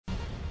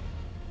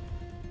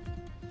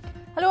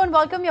Hello and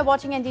welcome. You're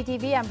watching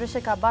NDTV. I'm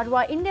Rishika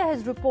Barwa. India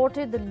has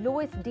reported the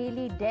lowest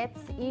daily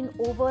deaths in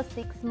over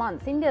 6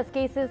 months. India's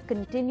cases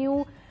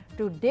continue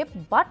to dip,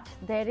 but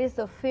there is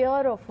a fear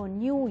of a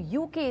new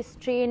UK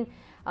strain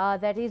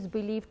that is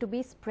believed to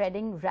be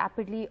spreading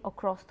rapidly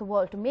across the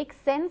world. To make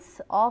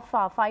sense of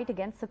our fight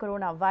against the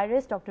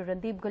coronavirus, Dr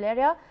Randeep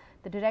Guleria,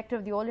 the director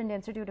of the All India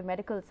Institute of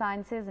Medical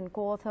Sciences and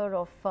co-author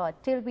of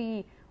Till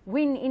We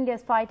Win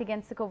India's Fight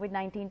Against the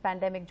COVID-19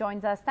 Pandemic,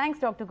 joins us. Thanks,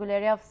 Dr.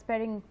 Guleria, for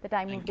sparing the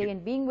time of day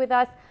and being with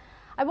us.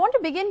 I want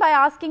to begin by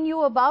asking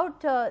you about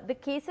the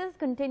cases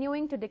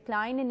continuing to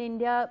decline in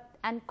India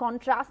and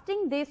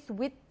contrasting this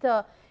with,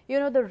 the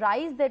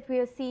rise that we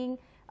are seeing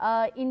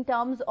in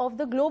terms of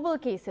the global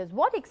cases.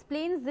 What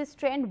explains this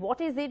trend?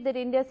 What is it that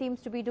India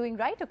seems to be doing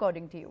right,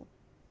 according to you?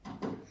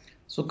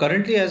 So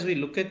currently, as we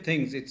look at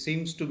things, it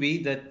seems to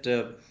be that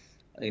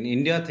in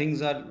India,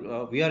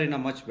 we are in a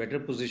much better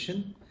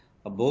position.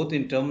 Both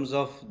in terms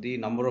of the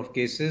number of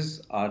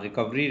cases, our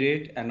recovery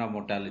rate and our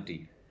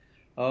mortality.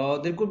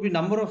 There could be a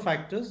number of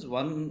factors.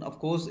 One, of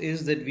course,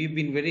 is that we've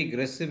been very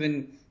aggressive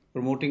in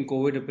promoting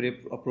COVID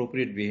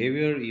appropriate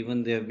behavior.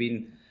 Even there have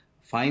been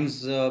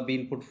fines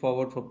being put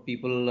forward for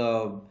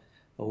people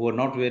who are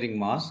not wearing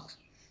masks.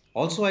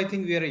 Also, I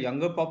think we are a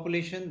younger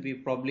population. We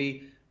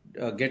probably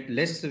get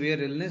less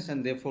severe illness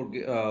and therefore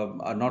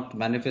are not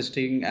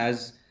manifesting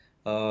as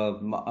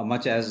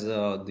much as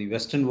the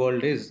Western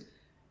world is.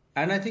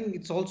 And I think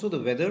it's also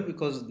the weather,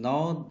 because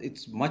now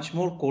it's much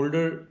more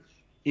colder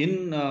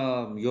in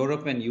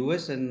Europe and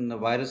US, and the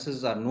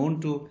viruses are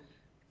known to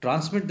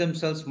transmit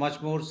themselves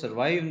much more,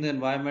 survive in the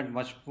environment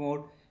much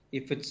more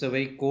if it's a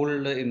very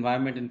cold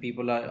environment and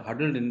people are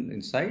huddled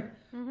inside.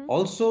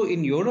 Also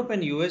in Europe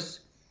and US,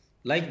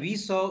 like we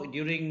saw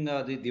during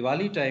the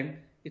Diwali time,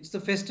 it's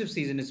the festive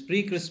season. It's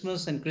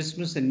pre-Christmas, and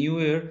Christmas and New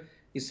Year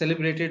is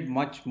celebrated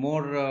much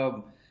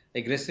more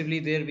aggressively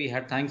there. We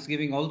had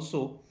Thanksgiving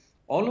also.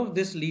 All of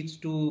this leads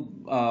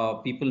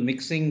to people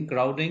mixing,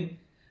 crowding,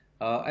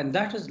 and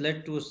that has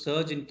led to a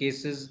surge in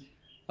cases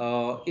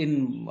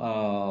in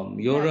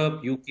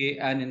Europe, UK,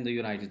 and in the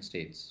United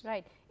States.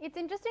 Right. It's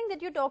interesting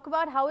that you talk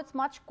about how it's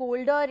much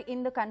colder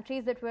in the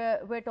countries that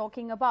we're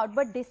talking about.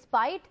 But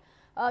despite,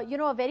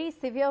 a very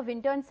severe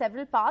winter in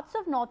several parts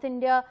of North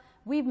India,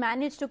 we've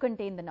managed to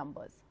contain the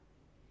numbers.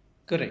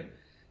 Correct.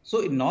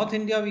 So in North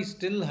India,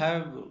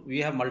 we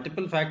have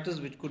multiple factors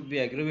which could be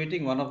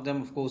aggravating. One of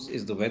them, of course,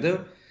 is the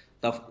weather.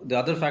 The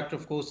other factor,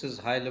 of course, is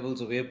high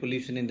levels of air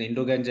pollution in the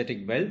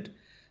Indo-Gangetic belt.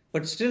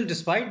 But still,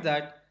 despite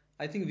that,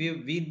 I think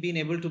we've been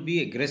able to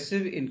be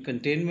aggressive in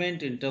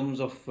containment in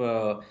terms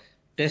of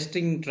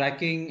testing,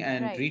 tracking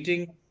and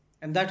treating.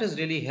 And that has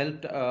really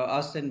helped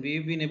us, and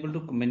we've been able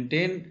to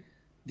maintain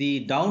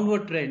the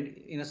downward trend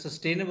in a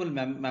sustainable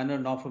manner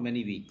now for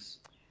many weeks.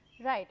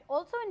 Right.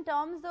 Also, in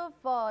terms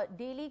of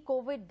daily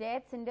COVID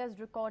deaths, India has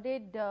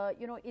recorded,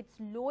 its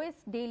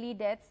lowest daily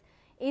deaths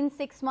in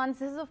 6 months.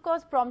 This has, of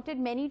course, prompted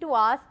many to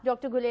ask,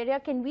 Dr.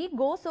 Guleria, can we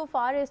go so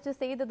far as to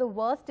say that the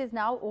worst is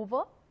now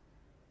over?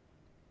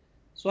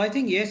 So I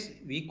think, yes,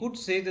 we could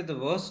say that the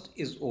worst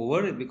is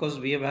over, because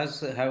we have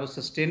a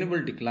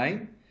sustainable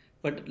decline.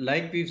 But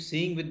like we've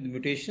seen with the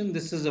mutation,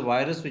 this is a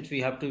virus which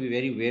we have to be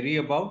very wary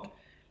about,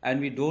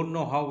 and we don't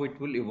know how it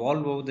will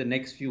evolve over the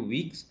next few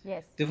weeks.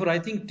 Yes. Therefore, I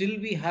think till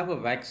we have a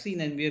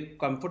vaccine and we are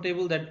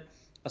comfortable that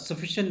a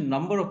sufficient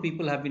number of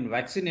people have been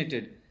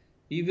vaccinated,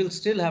 we will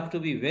still have to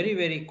be very,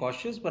 very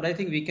cautious. But I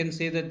think we can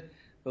say that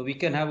we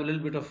can have a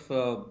little bit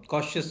of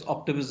cautious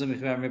optimism,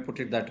 if I may put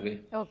it that way.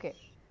 Okay.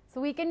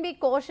 So we can be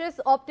cautious,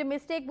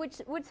 optimistic, which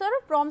sort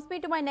of prompts me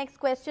to my next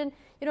question.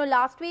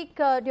 Last week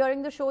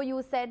during the show,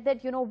 you said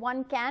that,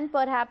 one can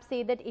perhaps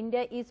say that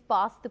India is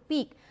past the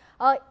peak.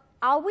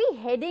 Are we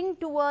heading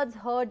towards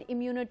herd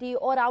immunity,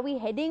 or are we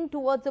heading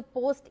towards a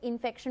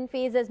post-infection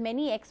phase, as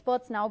many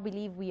experts now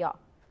believe we are?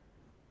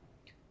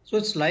 So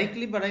it's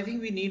likely, but I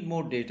think we need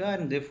more data,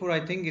 and therefore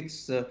I think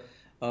it's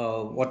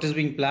what is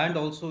being planned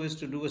also is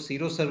to do a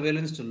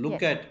serosurveillance to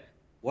look at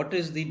what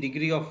is the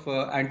degree of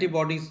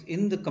antibodies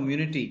in the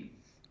community,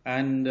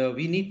 and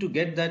we need to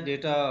get that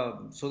data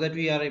so that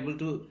we are able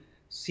to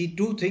see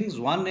two things.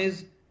 One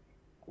is,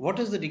 what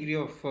is the degree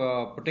of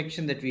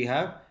protection that we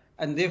have,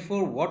 and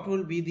therefore what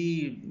will be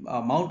the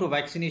amount of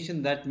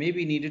vaccination that may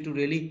be needed to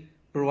really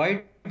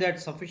provide that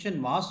sufficient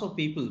mass of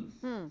people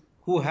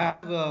who have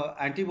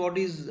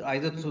antibodies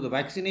either through the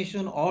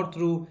vaccination or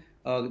through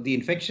the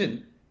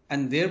infection,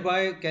 and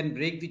thereby can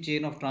break the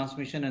chain of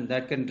transmission, and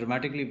that can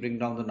dramatically bring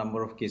down the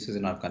number of cases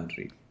in our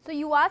country. So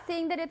you are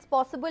saying that it's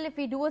possible, if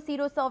we do a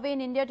sero survey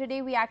in India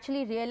today, we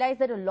actually realize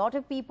that a lot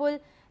of people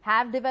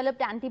have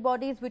developed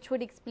antibodies, which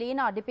would explain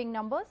our dipping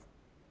numbers?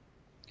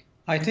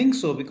 I think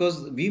so,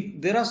 because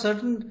there are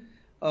certain,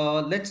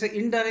 let's say,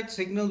 indirect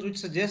signals which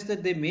suggest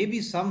that there may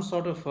be some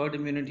sort of herd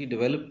immunity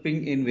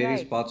developing in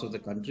various parts of the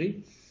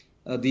country.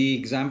 The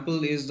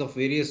example is of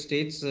various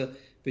states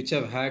which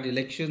have had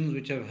elections,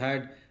 which have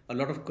had a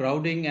lot of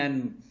crowding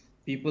and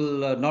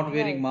people not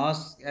wearing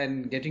masks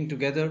and getting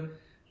together.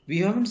 We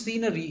haven't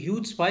seen a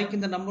huge spike in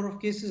the number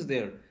of cases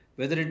there.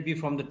 whether it be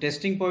from the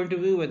testing point of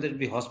view, whether it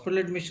be hospital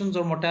admissions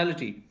or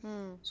mortality.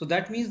 So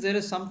that means there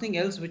is something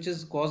else which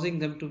is causing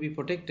them to be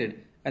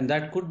protected, and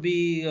that could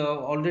be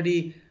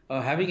already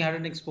having had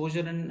an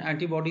exposure and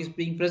antibodies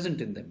being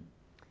present in them.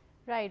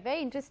 Right,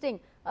 very interesting.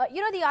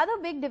 The other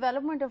big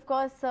development, of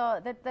course,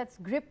 that's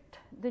gripped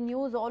the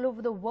news all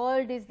over the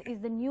world is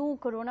the new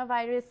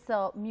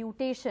coronavirus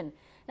mutation.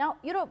 Now,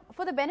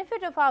 for the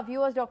benefit of our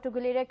viewers, Dr.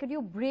 Guleria, could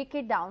you break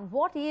it down?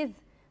 What is,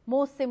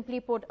 most simply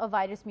put, a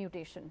virus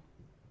mutation?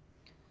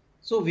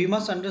 So we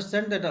must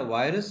understand that a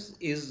virus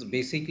is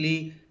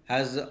basically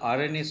has a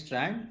RNA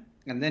strand,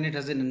 and then it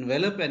has an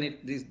envelope, and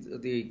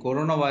the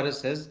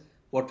coronavirus has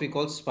what we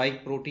call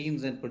spike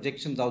proteins and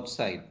projections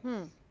outside.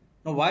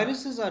 Now,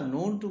 viruses are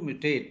known to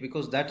mutate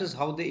because that is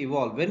how they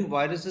evolve. When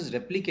viruses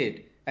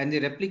replicate, and they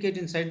replicate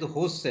inside the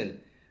host cell.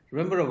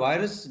 Remember, a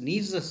virus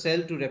needs a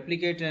cell to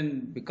replicate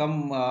and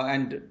become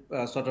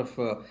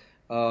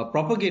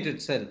propagate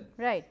itself.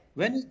 Right.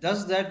 When it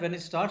does that, when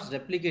it starts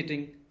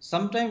replicating,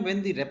 sometime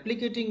when the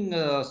replicating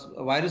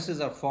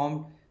viruses are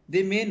formed,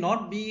 they may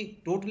not be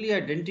totally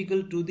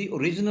identical to the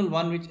original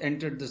one which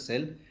entered the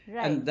cell,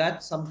 and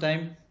that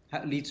sometime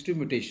leads to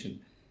mutation.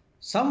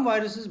 Some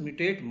viruses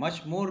mutate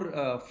much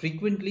more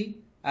frequently,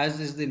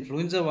 as is the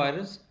influenza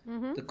virus.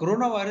 The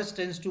coronavirus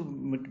tends to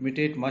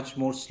mutate much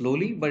more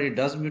slowly, but it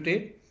does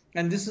mutate,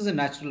 and this is a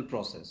natural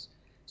process.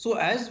 So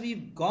as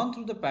we've gone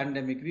through the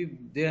pandemic,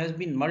 there has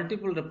been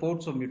multiple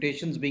reports of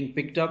mutations being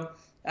picked up,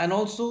 and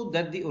also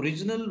that the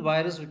original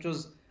virus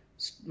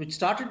which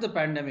started the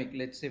pandemic,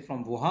 let's say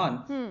from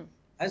Wuhan,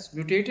 has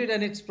mutated,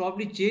 and it's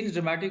probably changed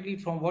dramatically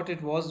from what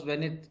it was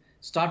when it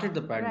started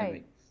the pandemic.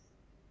 Right.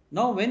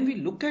 Now, when we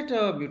look at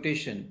a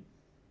mutation,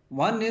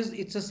 one is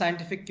it's a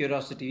scientific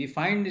curiosity. We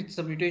find it's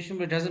a mutation,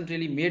 but it hasn't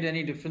really made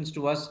any difference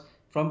to us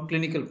from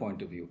clinical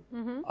point of view.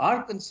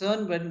 Our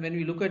concern when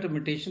we look at a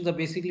mutations are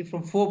basically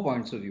from 4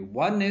 points of view.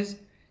 One is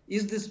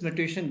this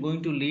mutation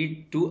going to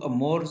lead to a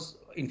more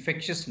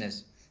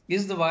infectiousness?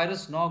 Is the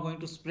virus now going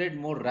to spread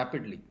more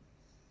rapidly?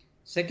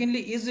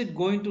 Secondly, is it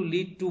going to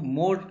lead to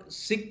more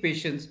sick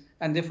patients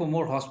and therefore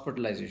more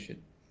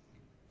hospitalization?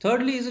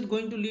 Thirdly, is it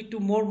going to lead to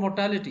more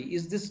mortality?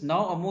 Is this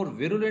now a more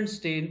virulent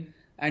strain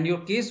and your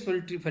case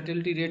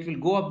fatality rate will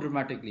go up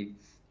dramatically?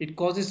 It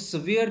causes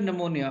severe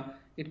pneumonia.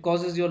 It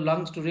causes your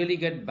lungs to really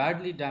get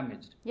badly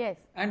damaged. Yes.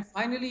 And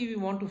finally, we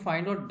want to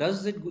find out,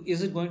 is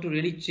it going to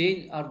really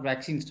change our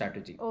vaccine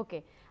strategy?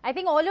 Okay. I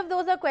think all of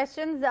those are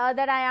questions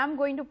that I am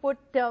going to put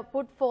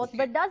forth. Okay.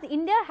 But does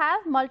India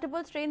have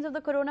multiple strains of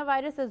the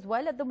coronavirus as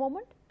well at the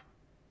moment?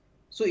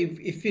 So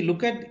if you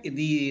look at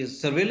the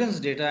surveillance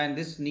data, and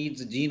this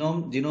needs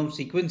genome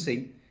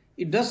sequencing,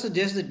 it does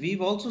suggest that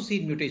we've also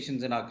seen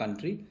mutations in our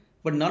country,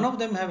 but none of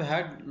them have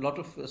had a lot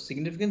of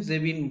significance.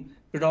 They've been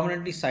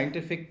predominantly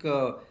scientific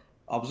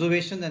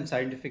observation and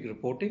scientific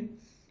reporting.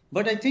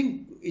 But I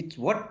think it's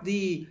what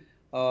the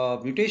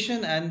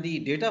mutation and the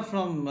data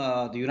from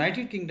the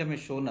United Kingdom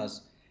has shown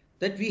us,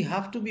 that we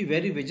have to be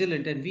very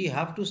vigilant, and we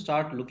have to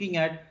start looking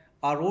at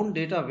our own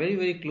data very,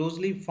 very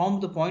closely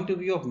from the point of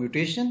view of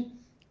mutation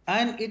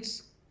and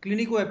its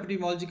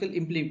clinico-epidemiological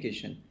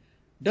implication.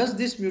 Is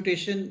this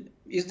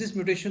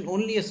mutation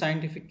only a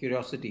scientific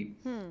curiosity,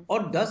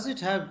 or does it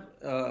have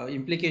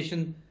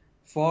implication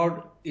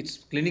for its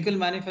clinical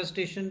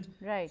manifestations,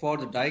 for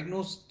the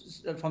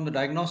from the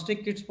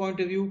diagnostic kits point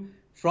of view,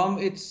 from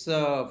its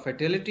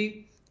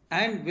fatality,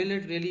 and will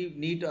it really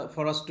need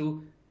for us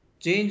to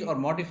change or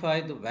modify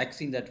the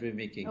vaccine that we're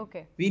making?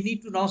 Okay. We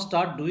need to now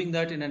start doing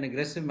that in an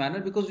aggressive manner,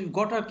 because we've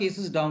got our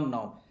cases down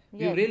now.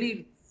 Yes. We've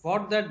really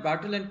fought that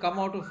battle and come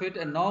out of it,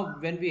 and now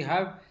when we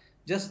have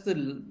just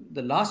the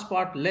last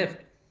part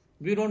left,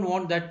 we don't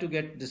want that to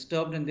get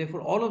disturbed, and therefore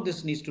all of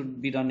this needs to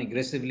be done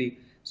aggressively,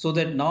 so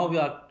that now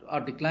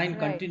our decline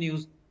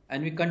continues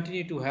and we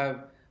continue to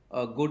have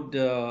a good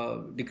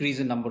decrease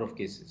in number of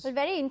cases. Well,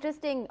 very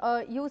interesting.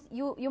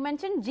 You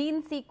mentioned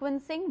gene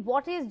sequencing.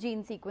 What is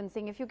gene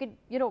sequencing? If you could,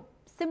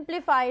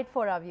 simplify it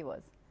for our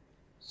viewers.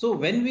 So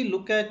when we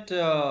look at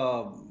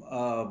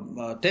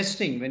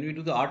testing, when we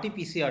do the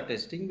RT-PCR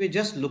testing, we're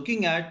just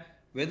looking at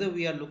whether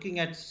we are looking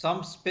at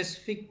some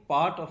specific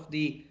part of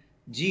the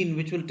gene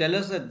which will tell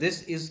us that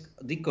this is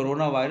the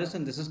coronavirus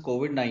and this is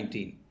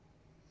COVID-19.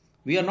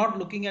 We are not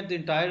looking at the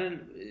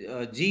entire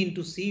gene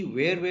to see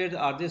where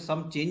are there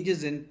some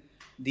changes in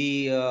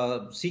the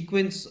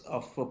sequence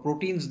of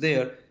proteins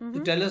there to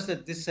tell us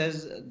that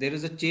there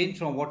is a change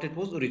from what it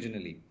was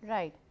originally.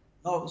 Right.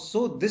 Now,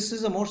 so this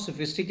is a more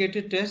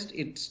sophisticated test.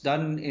 It's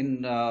done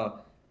in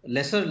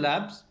lesser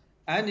labs,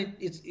 and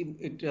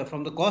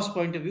from the cost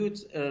point of view,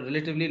 it's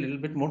relatively a little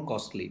bit more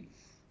costly.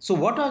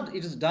 So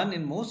it is done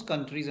in most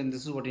countries, and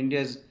this is what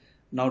India is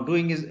now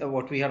doing, is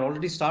what we had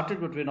already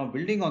started, but we're now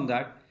building on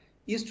that,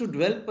 is to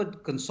develop a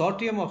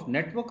consortium of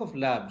network of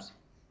labs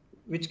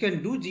which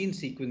can do gene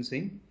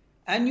sequencing,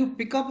 and you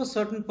pick up a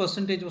certain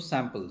percentage of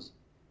samples.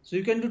 So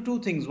you can do two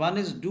things. One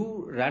is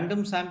do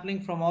random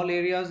sampling from all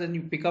areas, and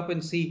you pick up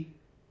and see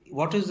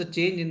what is the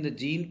change in the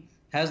gene,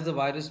 has the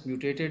virus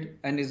mutated,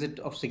 and is it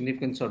of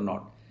significance or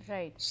not.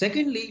 Right.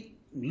 Secondly,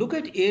 look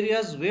at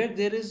areas where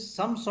there is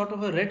some sort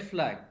of a red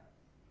flag.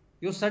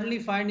 You're suddenly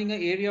finding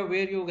an area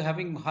where you're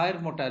having higher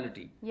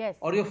mortality. Yes.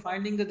 Or you're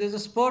finding that there's a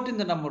spurt in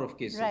the number of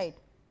cases. Right.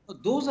 So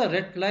those are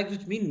red flags,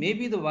 which mean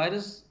maybe the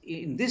virus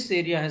in this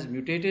area has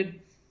mutated.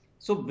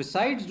 So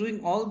besides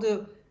doing all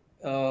the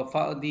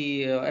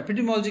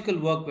epidemiological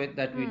work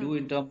that we do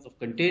in terms of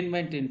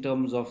containment, in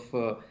terms of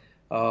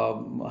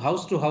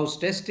house-to-house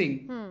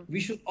testing, we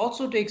should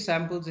also take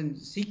samples and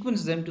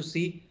sequence them to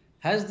see,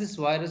 has this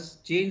virus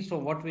changed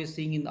from what we're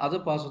seeing in other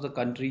parts of the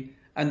country,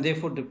 and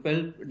therefore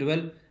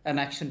develop an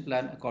action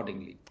plan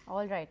accordingly.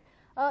 All right.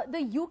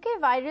 The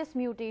UK virus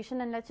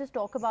mutation, and let's just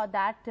talk about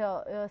that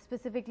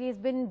specifically, has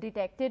been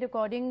detected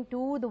according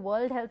to the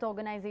World Health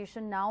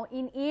Organization now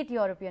in 8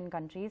 European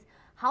countries.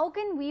 How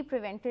can we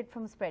prevent it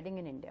from spreading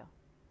in India?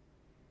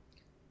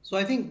 So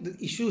I think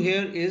the issue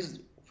here is,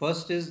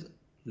 first is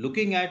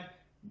looking at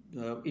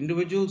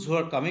individuals who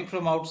are coming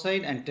from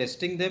outside and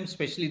testing them,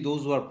 especially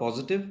those who are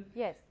positive,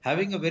 yes,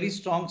 having a very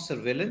strong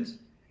surveillance,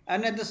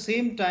 and at the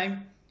same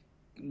time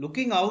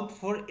looking out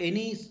for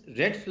any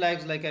red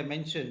flags, like I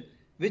mentioned,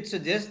 which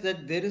suggests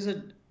that there is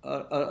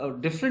a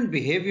different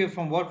behavior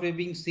from what we've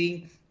been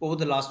seeing over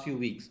the last few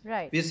weeks.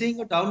 Right. We're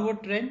seeing a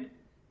downward trend.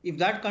 If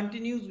that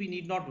continues, we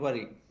need not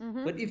worry.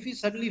 But if we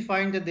suddenly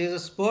find that there's a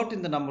spurt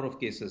in the number of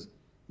cases,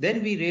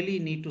 then we really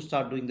need to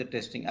start doing the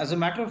testing. As a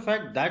matter of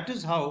fact, that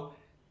is how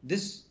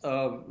this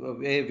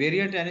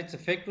variant and its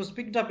effect was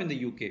picked up in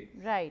the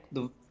UK. Right.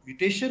 The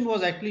mutation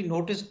was actually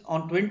noticed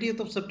on 20th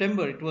of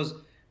September. It was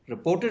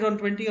reported on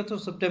 20th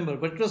of September,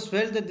 but it was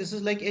felt that this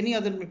is like any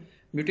other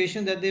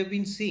mutation that they've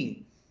been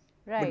seeing.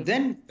 Right. But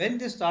then when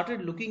they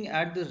started looking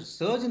at the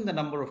surge in the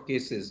number of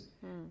cases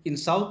in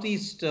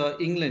southeast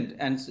England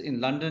and in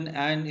London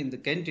and in the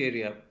Kent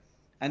area,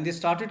 and they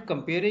started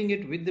comparing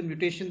it with the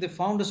mutation, they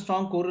found a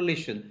strong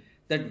correlation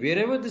that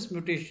wherever this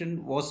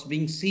mutation was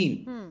being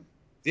seen,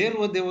 there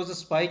was a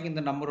spike in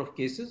the number of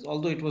cases,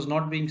 although it was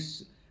not being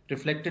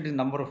reflected in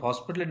number of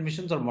hospital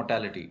admissions or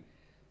mortality.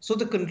 So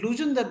the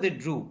conclusion that they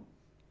drew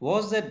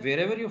was that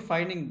wherever you're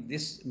finding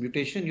this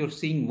mutation, you're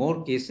seeing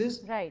more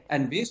cases. Right.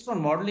 And based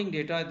on modeling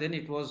data, then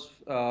it was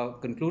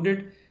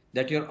concluded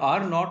that your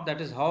R naught,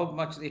 that is how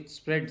much it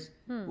spreads,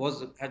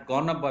 had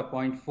gone up by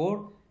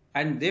 0.4,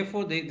 and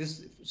therefore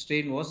this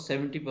strain was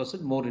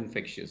 70% more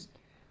infectious.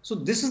 So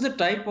this is the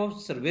type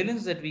of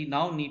surveillance that we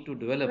now need to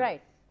develop.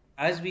 Right.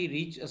 As we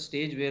reach a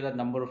stage where the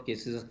number of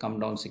cases has come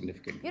down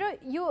significantly.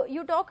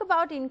 You talk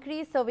about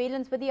increased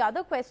surveillance, but the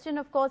other question,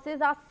 of course,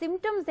 is, are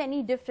symptoms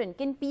any different?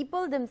 Can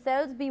people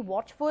themselves be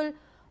watchful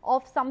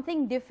of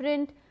something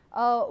different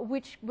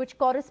which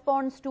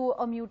corresponds to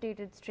a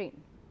mutated strain?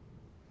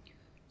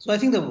 So I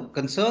think the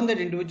concern that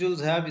individuals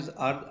have is,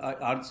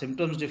 are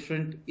symptoms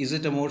different? Is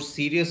it a more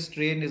serious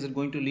strain? Is it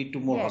going to lead to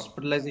more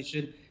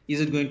hospitalization? Is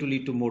it going to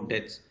lead to more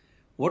deaths?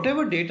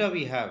 Whatever data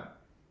we have,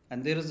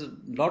 and there is a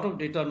lot of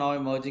data now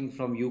emerging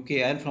from UK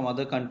and from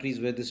other countries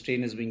where the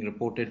strain is being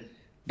reported,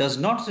 does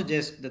not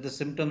suggest that the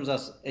symptoms are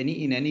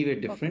in any way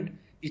different. Okay.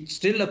 It's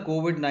still a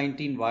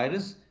COVID-19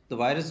 virus. The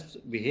virus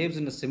behaves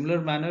in a similar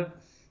manner.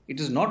 It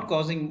is not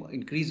causing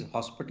increased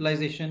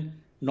hospitalization,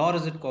 nor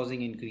is it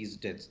causing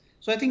increased deaths.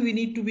 So I think we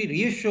need to be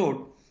reassured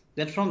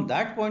that from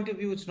that point of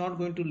view, it's not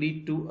going to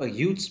lead to a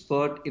huge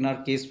spurt in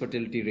our case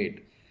fatality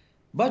rate.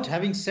 But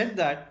having said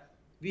that,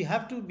 we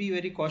have to be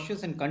very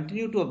cautious and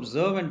continue to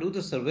observe and do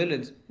the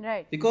surveillance,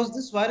 right, because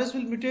this virus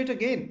will mutate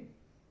again.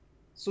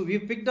 So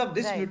we've picked up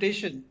this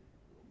mutation.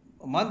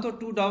 A month or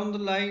two down the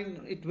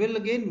line, it will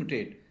again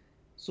mutate.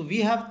 So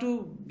we have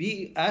to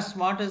be as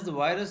smart as the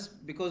virus,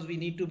 because we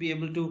need to be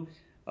able to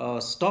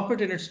stop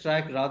it in its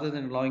track rather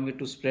than allowing it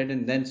to spread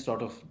and then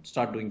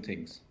start doing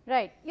things.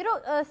 Right.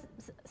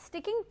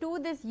 Sticking to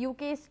this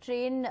UK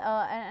strain,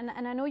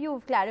 and I know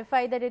you've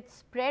clarified that it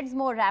spreads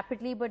more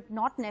rapidly but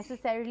not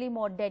necessarily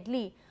more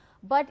deadly,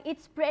 but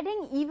it's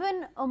spreading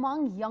even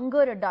among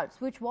younger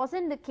adults, which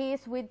wasn't the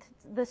case with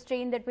the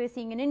strain that we're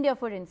seeing in India,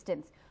 for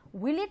instance.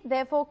 Will it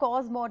therefore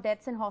cause more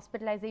deaths and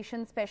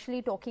hospitalization,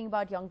 especially talking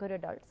about younger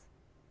adults?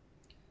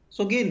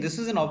 So again, this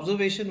is an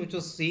observation which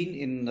was seen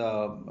in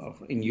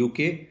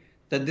UK,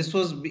 that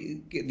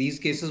these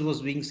cases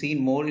was being seen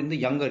more in the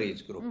younger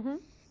age group.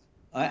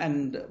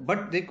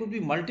 But there could be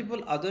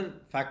multiple other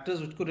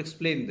factors which could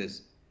explain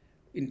this.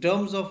 In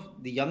terms of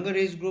the younger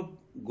age group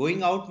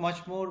going out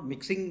much more,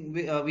 mixing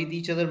with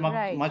each other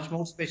much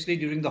more, especially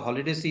during the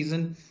holiday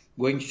season,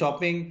 going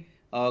shopping,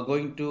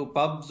 going to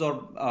pubs or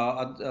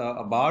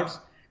bars.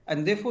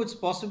 And therefore, it's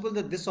possible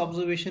that this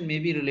observation may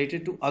be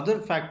related to other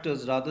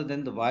factors rather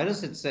than the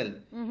virus itself.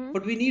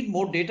 But we need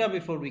more data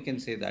before we can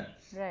say that.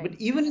 Right. But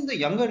even in the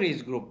younger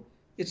age group,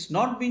 it's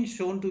not been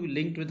shown to be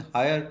linked with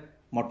higher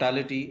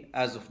mortality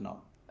as of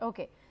now.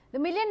 Okay. The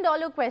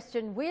million-dollar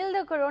question, will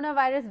the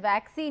coronavirus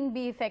vaccine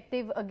be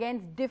effective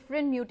against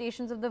different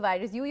mutations of the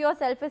virus? You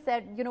yourself have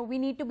said, we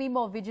need to be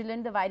more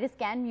vigilant. The virus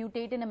can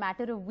mutate in a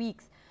matter of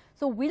weeks.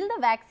 So will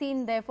the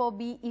vaccine therefore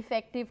be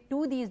effective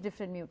to these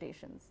different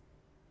mutations?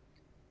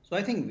 So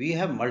I think we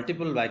have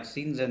multiple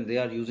vaccines and they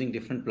are using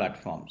different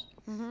platforms.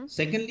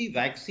 Secondly,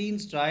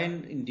 vaccines try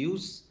and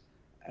induce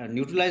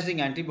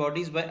neutralizing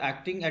antibodies by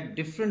acting at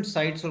different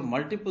sites or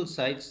multiple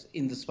sites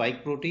in the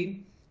spike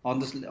protein, on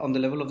the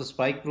level of the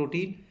spike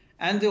protein,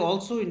 and they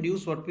also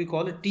induce what we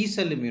call a T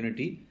cell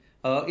immunity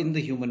in the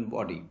human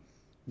body.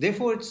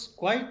 Therefore, it's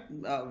quite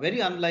very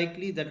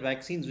unlikely that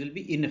vaccines will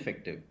be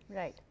ineffective.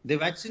 Right. The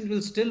vaccine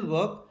will still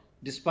work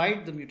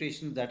despite the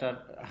mutations that are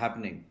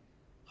happening.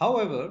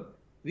 However,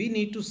 we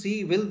need to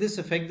see, will this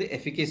affect the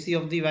efficacy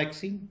of the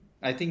vaccine?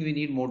 I think we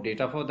need more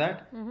data for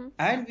that.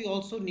 And we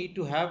also need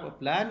to have a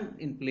plan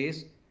in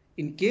place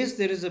in case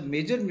there is a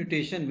major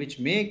mutation which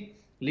may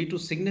lead to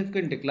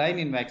significant decline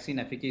in vaccine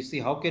efficacy.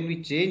 How can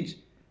we change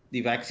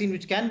the vaccine,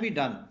 which can be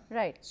done,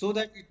 right, so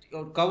that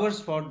it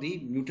covers for the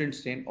mutant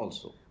strain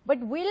also? But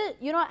will,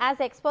 as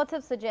experts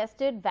have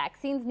suggested,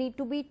 vaccines need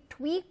to be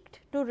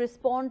tweaked to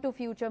respond to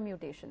future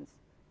mutations?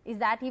 Is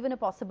that even a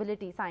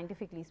possibility,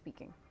 scientifically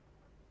speaking?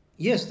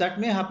 Yes, that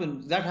may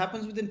happen. That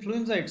happens with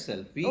influenza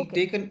itself. We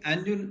take an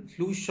annual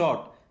flu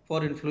shot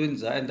for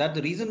influenza, and that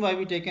the reason why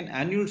we take an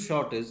annual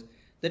shot is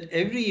that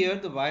every year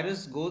the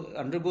virus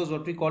undergoes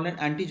what we call an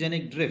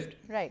antigenic drift.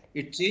 Right.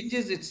 It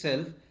changes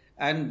itself,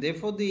 and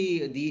therefore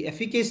the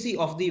efficacy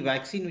of the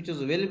vaccine which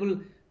was available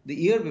the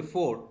year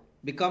before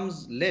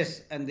becomes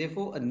less, and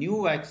therefore a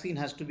new vaccine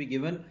has to be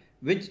given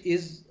which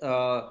is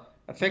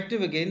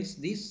effective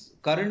against this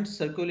current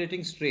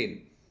circulating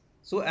strain.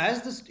 So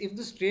if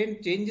the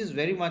strain changes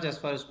very much as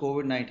far as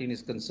COVID-19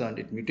 is concerned,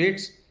 it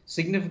mutates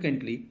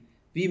significantly,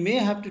 we may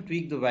have to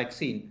tweak the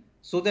vaccine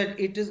so that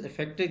it is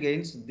effective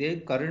against the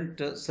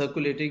current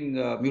circulating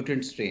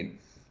mutant strain.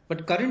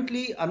 But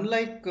currently,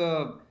 unlike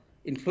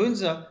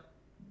influenza,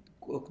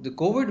 the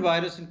COVID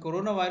virus and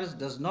coronavirus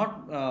does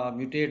not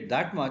mutate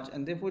that much,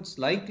 and therefore it's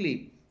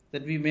likely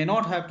that we may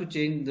not have to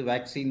change the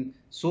vaccine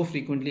so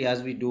frequently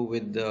as we do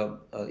with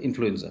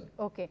influenza.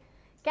 Okay.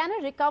 Can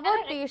a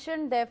recovered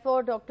patient,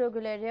 therefore, Dr.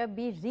 Guleria,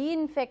 be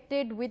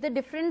reinfected with a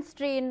different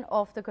strain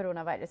of the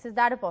coronavirus? Is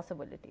that a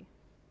possibility?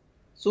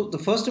 So the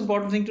first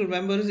important thing to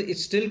remember is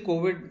it's still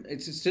COVID,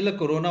 it's still a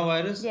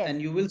coronavirus, yes,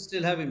 and you will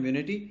still have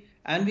immunity.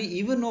 And we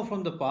even know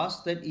from the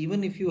past that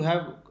even if you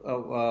have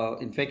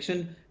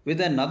infection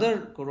with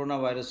another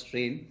coronavirus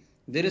strain,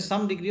 there is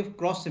some degree of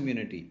cross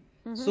immunity.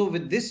 So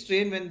with this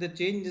strain, when the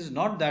change is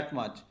not that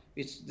much,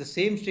 it's the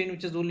same strain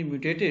which is only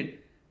mutated,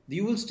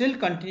 you will still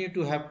continue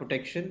to have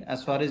protection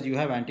as far as you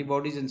have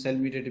antibodies and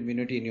cell-mediated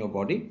immunity in your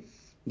body.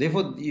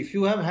 Therefore, if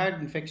you have had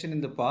infection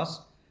in the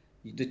past,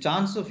 the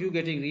chance of you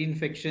getting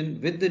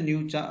reinfection with the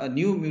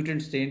new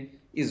mutant strain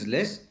is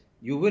less.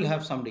 You will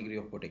have some degree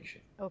of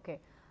protection. Okay.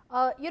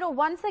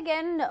 Once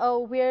again,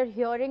 we're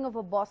hearing of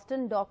a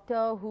Boston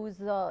doctor who's,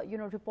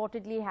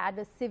 reportedly had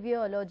a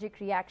severe allergic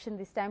reaction,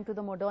 this time to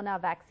the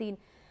Moderna vaccine.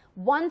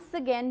 Once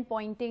again,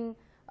 pointing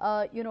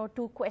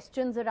to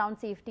questions around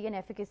safety and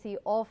efficacy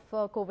of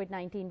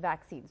COVID-19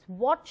 vaccines.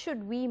 What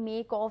should we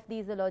make of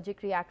these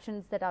allergic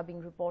reactions that are being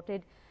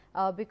reported?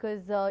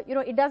 Because,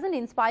 it doesn't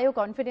inspire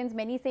confidence.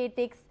 Many say it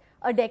takes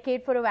a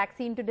decade for a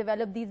vaccine to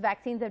develop. These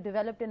vaccines have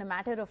developed in a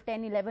matter of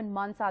 10, 11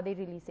 months. Are they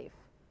really safe?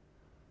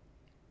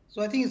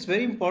 So I think it's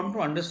very important to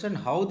understand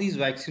how these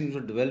vaccines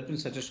were developed in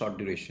such a short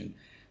duration.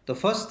 The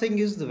first thing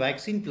is the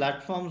vaccine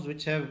platforms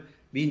which have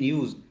been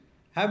used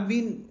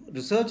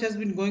research has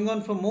been going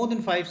on for more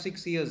than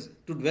 5-6 years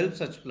to develop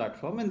such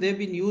platform, and they've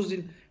been used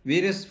in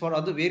various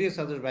other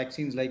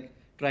vaccines, like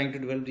trying to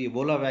develop the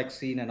Ebola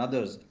vaccine and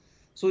others.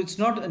 So it's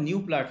not a new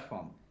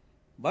platform,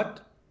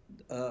 but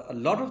a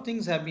lot of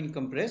things have been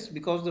compressed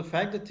because of the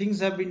fact that things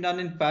have been done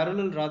in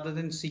parallel rather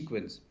than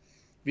sequence.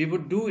 We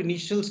would do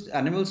initial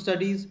animal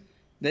studies,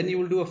 then you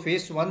will do a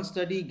phase 1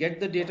 study, get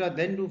the data,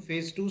 then do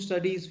phase 2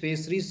 studies,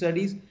 phase 3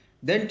 studies,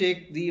 then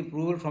take the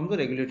approval from the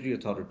regulatory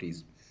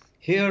authorities.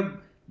 Here,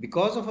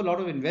 because of a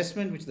lot of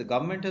investment which the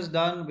government has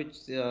done,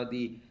 which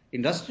the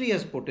industry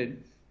has put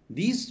in,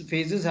 these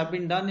phases have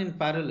been done in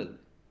parallel.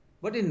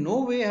 But in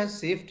no way has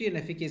safety and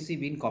efficacy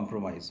been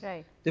compromised.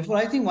 Right. Therefore,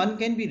 I think one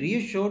can be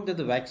reassured that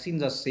the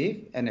vaccines are safe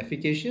and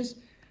efficacious.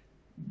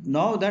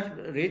 Now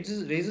that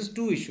raises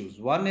two issues.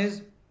 One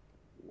is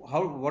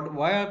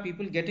why are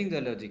people getting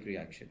the allergic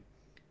reaction?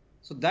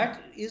 So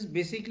that is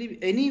basically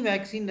any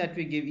vaccine that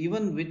we give,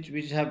 even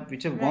which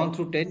have gone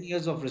through 10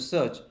 years of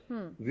research,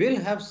 will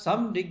have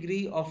some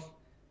degree of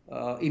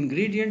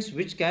ingredients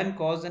which can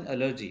cause an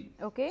allergy.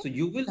 Okay. So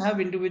you will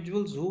have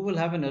individuals who will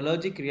have an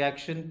allergic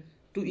reaction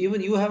to,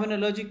 even you have an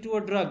allergic to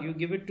a drug, you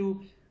give it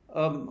to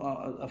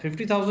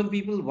 50,000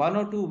 people, 1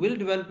 or 2 will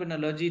develop an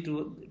allergy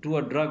to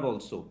a drug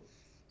also.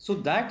 So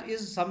that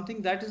is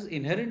something that is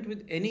inherent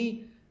with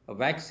any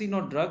vaccine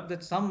or drug,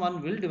 that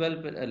someone will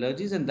develop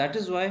allergies, and that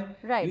is why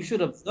you should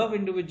observe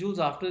individuals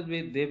after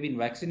they've been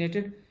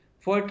vaccinated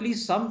for at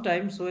least some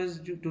time so as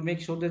to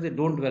make sure that they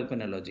don't develop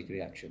an allergic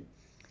reaction.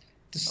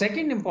 The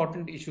second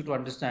important issue to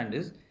understand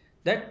is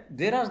that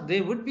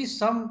there would be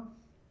some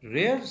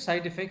rare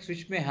side effects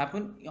which may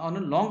happen on a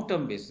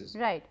long-term basis.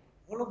 Right.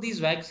 All of these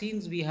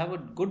vaccines, we have a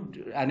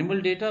good animal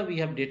data, we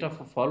have data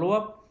for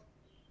follow-up,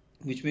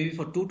 which may be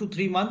for 2 to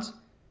 3 months,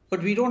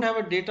 but we don't have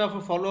a data for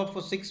follow-up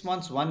for 6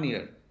 months, 1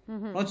 year.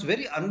 Now, it's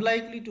very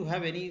unlikely to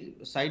have any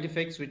side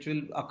effects which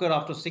will occur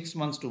after 6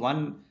 months to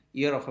 1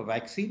 year of a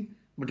vaccine,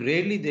 but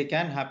rarely they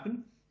can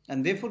happen.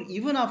 And therefore,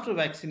 even after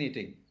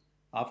vaccinating,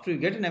 after you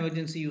get an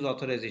emergency use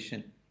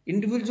authorization,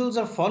 individuals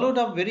are followed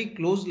up very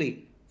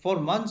closely for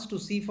months to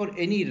see for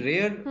any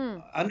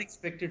rare,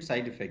 unexpected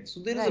side effects. So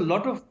there is a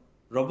lot of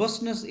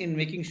robustness in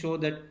making sure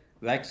that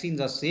vaccines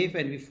are safe,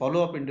 and we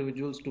follow up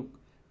individuals to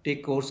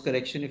take course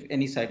correction if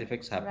any side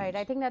effects happen. Right.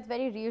 I think that's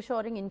very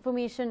reassuring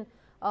information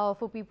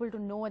for people to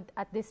know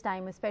at this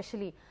time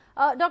especially.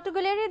 Dr.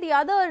 Guleria, the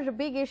other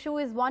big issue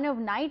is one of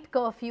night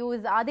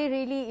curfews. Are they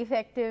really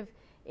effective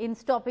in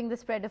stopping the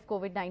spread of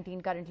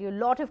COVID-19 currently? A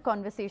lot of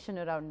conversation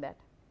around that.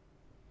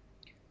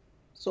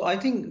 So I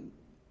think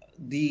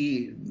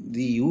the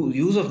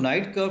use of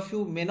night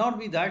curfew may not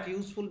be that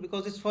useful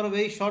because it's for a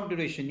very short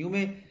duration. You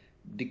may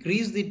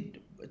decrease the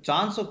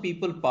chance of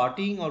people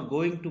partying or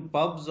going to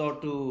pubs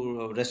or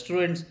to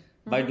restaurants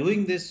by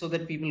doing this, so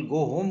that people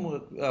go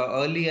home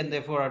early and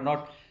therefore are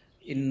not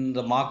in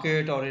the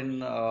market or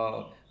in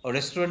a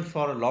restaurant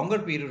for a longer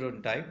period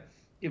of time.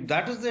 If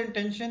that is the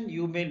intention,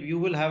 you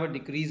will have a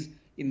decrease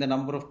in the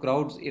number of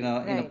crowds in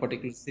a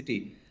particular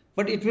city,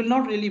 but it will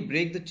not really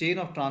break the chain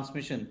of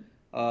transmission,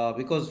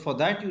 because for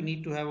that you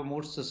need to have a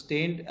more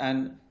sustained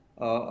and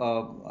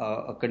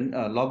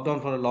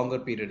lockdown for a longer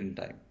period in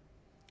time.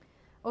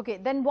 Okay,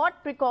 then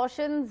what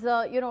precautions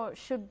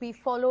should be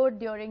followed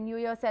during New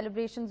Year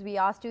celebrations? We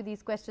asked you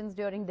these questions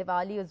during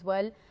Diwali as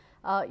well.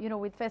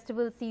 With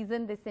festival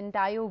season this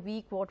entire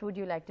week, what would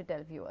you like to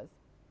tell viewers?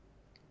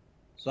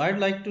 So I'd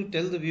like to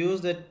tell the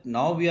viewers that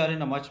now we are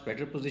in a much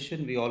better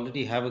position. We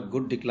already have a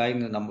good decline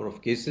in the number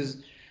of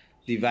cases.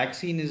 The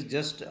vaccine is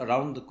just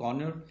around the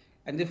corner,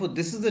 and therefore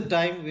this is the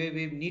time where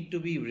we need to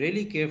be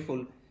really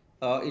careful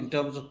in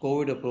terms of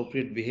COVID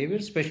appropriate behavior,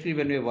 especially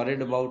when we're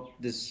worried about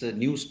this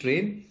new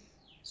strain.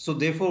 So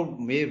therefore,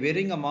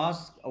 wearing a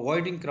mask,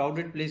 avoiding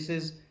crowded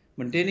places,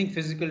 maintaining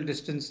physical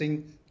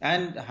distancing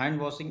and hand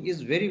washing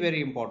is very,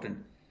 very important.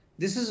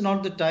 This is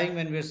not the time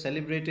when we're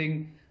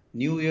celebrating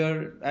New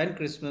Year and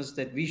Christmas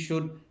that we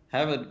should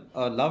have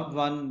a loved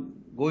one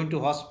go into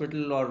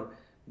hospital or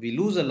we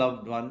lose a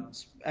loved one,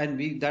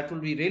 and that will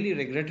be really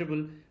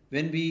regrettable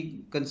when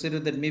we consider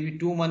that maybe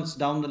 2 months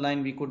down the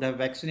line we could have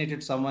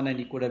vaccinated someone and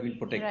he could have been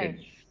protected.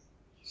 Right.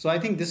 So I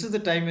think this is the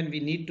time when we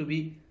need to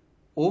be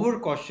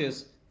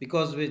overcautious,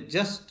 because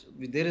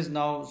there is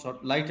now sort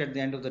of light at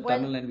the end of the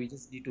tunnel, and we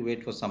just need to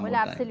wait for some more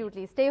time.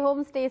 Absolutely. Stay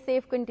home, stay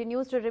safe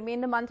continues to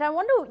remain the mantra. I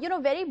want to,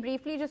 very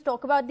briefly just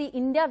talk about the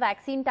India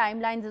vaccine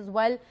timelines as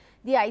well.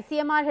 The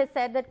ICMR has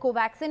said that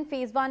Covaxin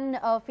phase 1,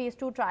 phase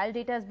 2 trial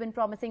data has been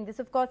promising. This,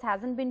 of course,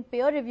 hasn't been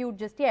peer reviewed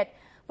just yet.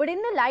 But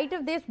in the light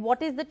of this,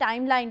 what is the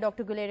timeline,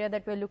 Dr. Guleria,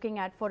 that we're looking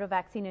at for a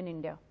vaccine in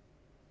India?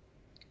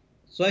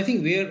 So I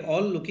think we are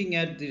all looking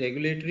at the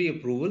regulatory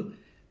approval,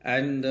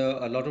 and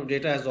a lot of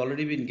data has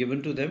already been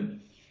given to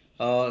them.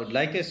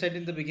 Like I said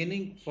in the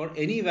beginning, for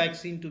any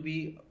vaccine to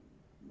be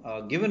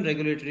given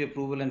regulatory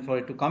approval and for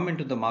it to come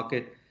into the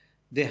market,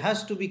 there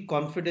has to be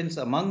confidence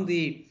among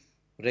the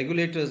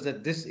regulators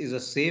that this is a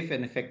safe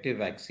and effective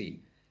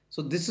vaccine.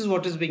 So this is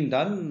what is being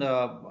done.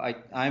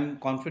 I'm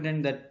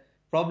confident that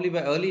probably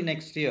by early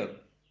next year,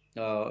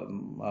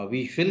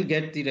 we will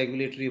get the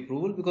regulatory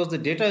approval because the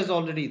data is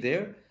already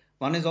there.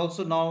 One is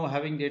also now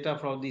having data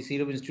from the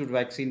Serum Institute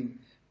vaccine,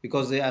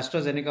 because the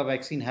AstraZeneca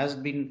vaccine has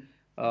been,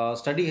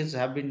 studies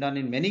have been done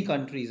in many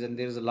countries, and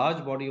there is a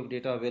large body of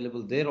data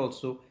available there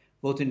also,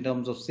 both in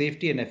terms of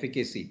safety and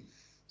efficacy.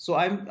 So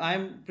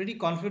I'm pretty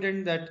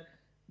confident that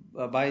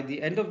by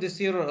the end of this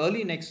year or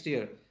early next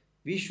year,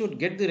 we should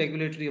get the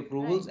regulatory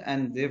approvals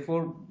and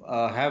therefore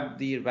have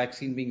the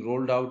vaccine being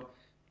rolled out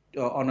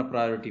on a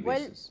priority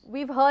basis. Well,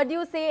 we've heard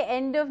you say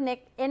end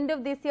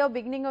of this year,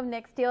 beginning of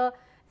next year,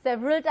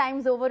 several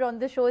times over on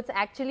the show. It's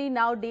actually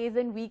now days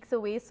and weeks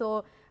away.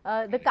 So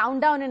the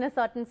countdown in a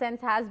certain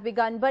sense has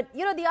begun. But,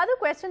 the other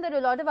question that a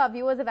lot of our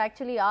viewers have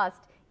actually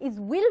asked is,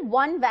 will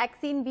one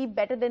vaccine be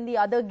better than the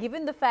other,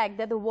 given the fact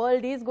that the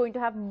world is going to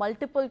have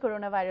multiple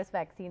coronavirus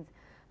vaccines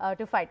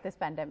to fight this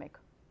pandemic?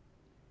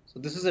 So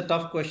this is a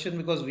tough question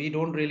because we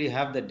don't really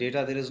have the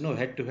data. There is no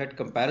head-to-head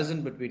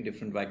comparison between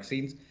different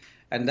vaccines.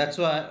 And that's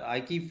why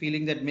I keep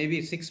feeling that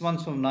maybe 6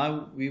 months from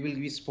now, we will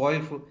be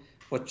spoiled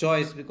for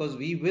choice, because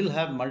we will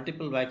have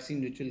multiple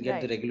vaccines which will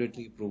get the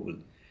regulatory approval.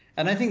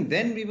 And I think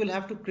then we will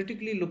have to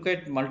critically look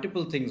at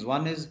multiple things.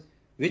 One is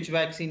which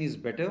vaccine is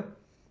better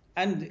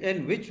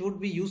and which would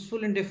be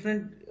useful in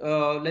different,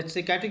 let's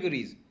say,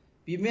 categories.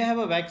 We may have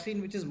a vaccine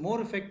which is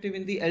more effective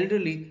in the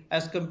elderly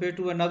as compared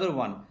to another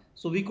one.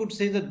 So we could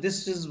say that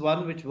this is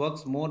one which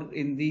works more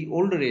in the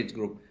older age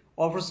group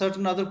or for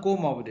certain other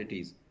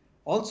comorbidities.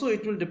 Also,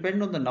 it will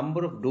depend on the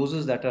number of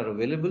doses that are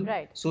available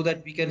so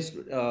that we can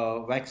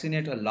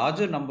vaccinate a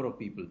larger number of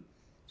people.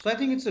 So I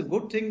think it's a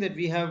good thing that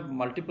we have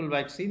multiple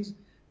vaccines.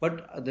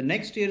 But the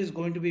next year is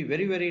going to be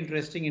very, very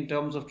interesting in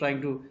terms of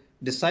trying to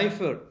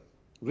decipher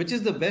which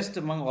is the best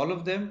among all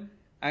of them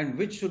and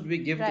which should we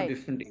give to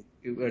different age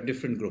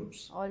different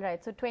groups. All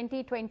right. So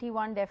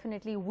 2021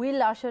 definitely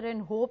will usher in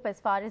hope as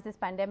far as this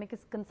pandemic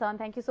is concerned.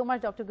 Thank you so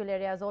much, Dr.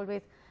 Guleria, as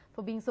always,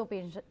 for being so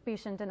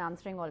patient and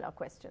answering all our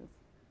questions.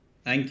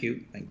 Thank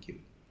you. Thank you.